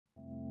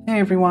Hey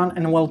everyone,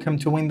 and welcome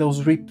to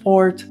Windows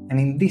Report, and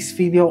in this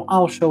video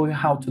I'll show you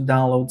how to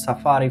download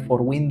Safari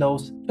for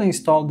Windows to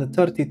install the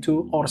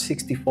 32 or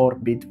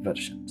 64-bit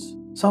versions.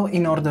 So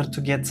in order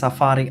to get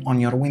Safari on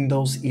your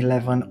Windows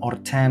 11 or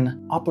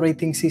 10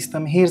 operating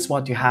system, here's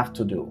what you have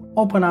to do.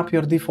 Open up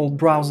your default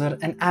browser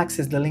and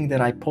access the link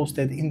that I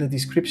posted in the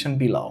description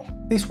below.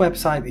 This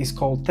website is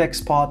called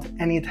TechSpot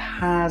and it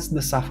has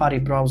the Safari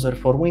browser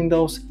for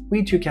Windows,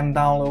 which you can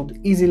download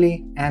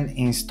easily and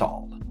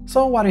install.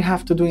 So what you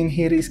have to do in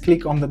here is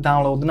click on the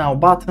download now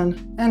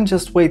button and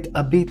just wait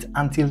a bit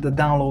until the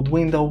download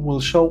window will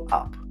show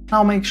up.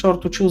 Now make sure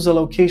to choose a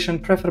location,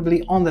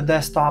 preferably on the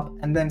desktop,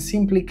 and then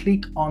simply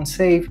click on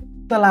save.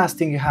 The last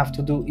thing you have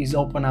to do is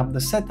open up the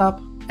setup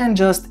and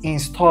just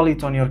install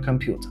it on your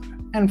computer.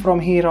 And from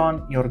here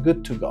on, you're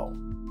good to go.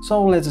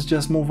 So let's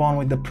just move on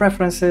with the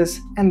preferences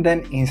and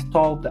then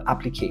install the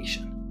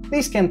application.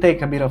 This can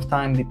take a bit of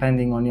time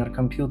depending on your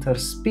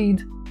computer's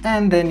speed,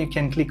 and then you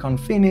can click on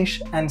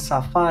finish and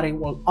Safari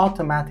will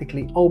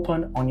automatically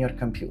open on your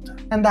computer.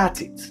 And that's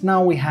it.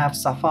 Now we have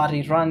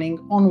Safari running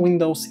on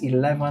Windows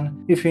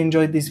 11. If you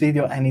enjoyed this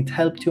video and it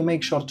helped you,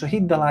 make sure to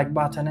hit the like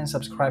button and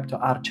subscribe to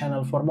our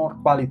channel for more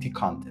quality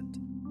content.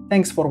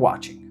 Thanks for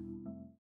watching.